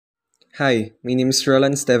Hi, my name is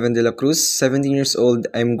Roland Steven de la Cruz, 17 years old.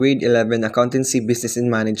 I'm grade 11 Accountancy Business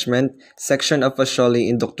and Management, section of Fascioli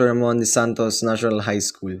in Dr. Ramon de Santos National High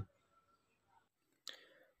School.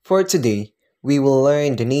 For today, we will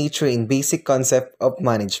learn the nature and basic concept of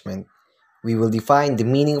management. We will define the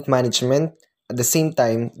meaning of management, at the same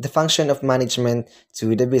time, the function of management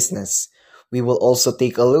to the business. We will also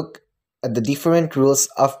take a look at the different rules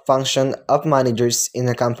of function of managers in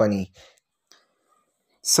a company.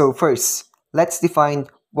 So first, let's define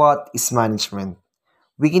what is management.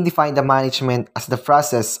 We can define the management as the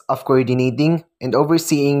process of coordinating and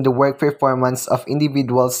overseeing the work performance of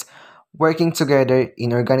individuals working together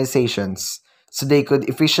in organizations so they could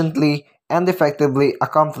efficiently and effectively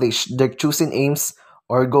accomplish their chosen aims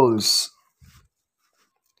or goals.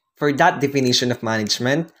 For that definition of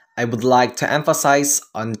management, I would like to emphasize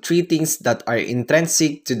on three things that are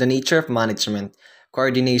intrinsic to the nature of management: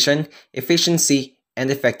 coordination, efficiency, and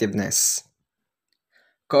effectiveness.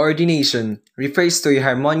 Coordination refers to a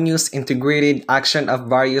harmonious integrated action of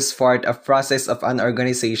various parts of process of an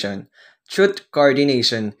organization. Through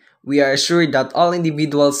coordination, we are assured that all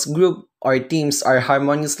individuals, group, or teams are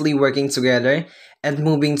harmoniously working together and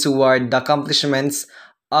moving toward the accomplishments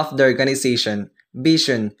of the organization,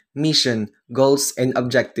 vision, mission, goals, and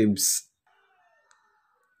objectives.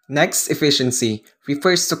 Next, efficiency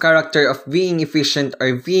refers to character of being efficient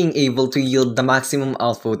or being able to yield the maximum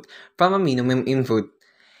output from a minimum input.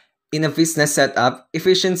 In a business setup,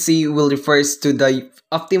 efficiency will refers to the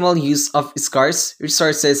optimal use of scarce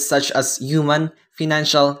resources such as human,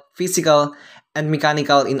 financial, physical, and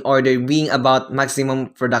mechanical in order being about maximum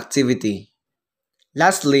productivity.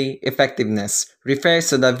 Lastly, effectiveness refers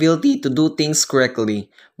to the ability to do things correctly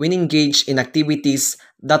when engaged in activities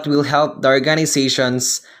that will help the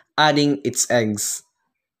organizations adding its eggs.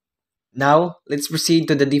 Now, let's proceed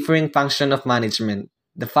to the different function of management.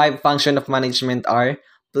 The five functions of management are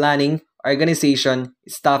planning, organization,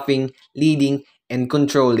 staffing, leading, and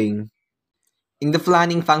controlling. In the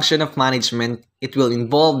planning function of management, it will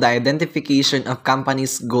involve the identification of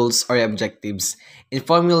company's goals or objectives in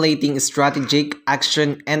formulating strategic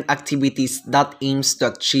action and activities that aims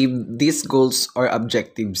to achieve these goals or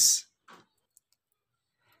objectives.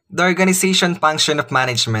 The organization function of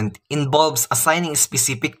management involves assigning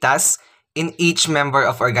specific tasks in each member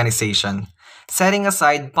of organization, setting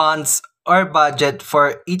aside funds or budget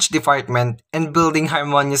for each department, and building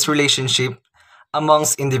harmonious relationship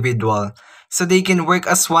amongst individuals so they can work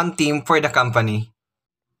as one team for the company.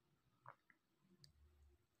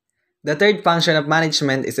 The third function of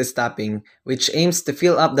management is staffing, which aims to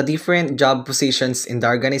fill up the different job positions in the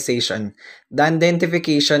organization. The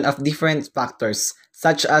identification of different factors,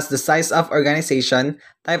 such as the size of organization,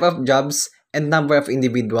 type of jobs, and number of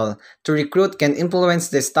individual to recruit can influence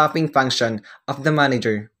the staffing function of the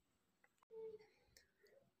manager.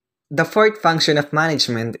 The fourth function of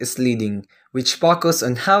management is leading, which focuses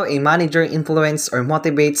on how a manager influences or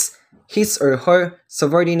motivates his or her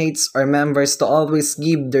subordinates or members to always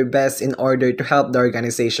give their best in order to help the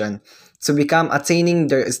organization to become attaining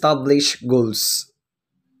their established goals.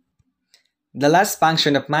 The last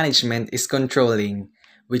function of management is controlling,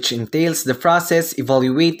 which entails the process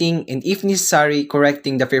evaluating and if necessary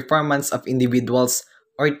correcting the performance of individuals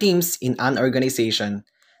or teams in an organization.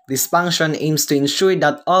 This function aims to ensure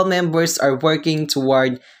that all members are working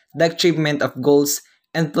toward the achievement of goals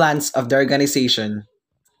and plans of the organization.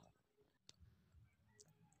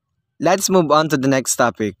 Let's move on to the next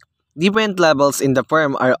topic. Different levels in the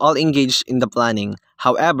firm are all engaged in the planning.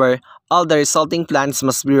 However, all the resulting plans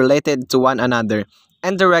must be related to one another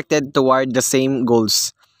and directed toward the same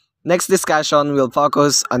goals. Next discussion will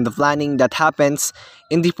focus on the planning that happens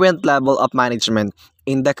in different level of management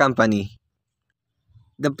in the company.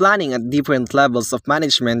 The planning at different levels of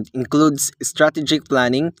management includes strategic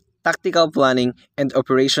planning, tactical planning, and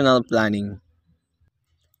operational planning.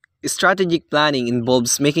 Strategic planning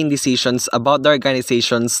involves making decisions about the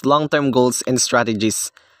organization's long-term goals and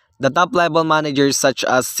strategies. The top-level managers such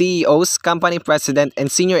as CEOs, company president,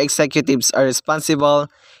 and senior executives are responsible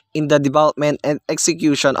in the development and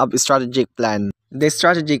execution of a strategic plan. The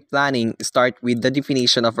strategic planning starts with the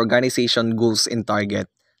definition of organization goals and target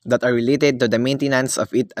that are related to the maintenance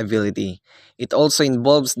of its ability. It also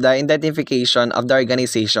involves the identification of the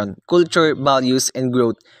organization, culture, values, and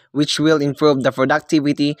growth, which will improve the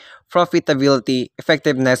productivity, profitability,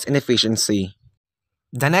 effectiveness, and efficiency.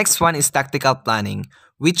 The next one is tactical planning,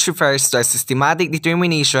 which refers to a systematic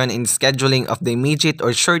determination in scheduling of the immediate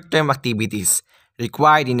or short-term activities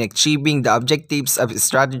required in achieving the objectives of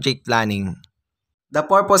strategic planning. The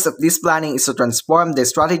purpose of this planning is to transform the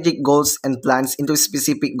strategic goals and plans into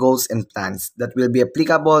specific goals and plans that will be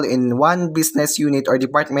applicable in one business unit or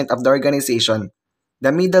department of the organization.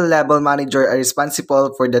 The middle level manager are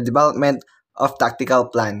responsible for the development of tactical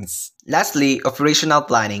plans. Lastly, operational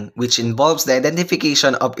planning, which involves the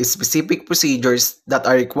identification of specific procedures that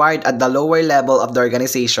are required at the lower level of the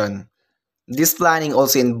organization. This planning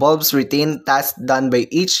also involves routine tasks done by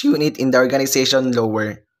each unit in the organization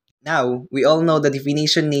lower. Now, we all know the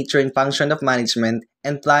definition, nature, and function of management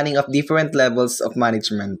and planning of different levels of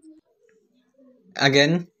management.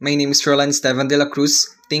 Again, my name is Roland Estevan de la Cruz.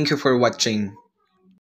 Thank you for watching.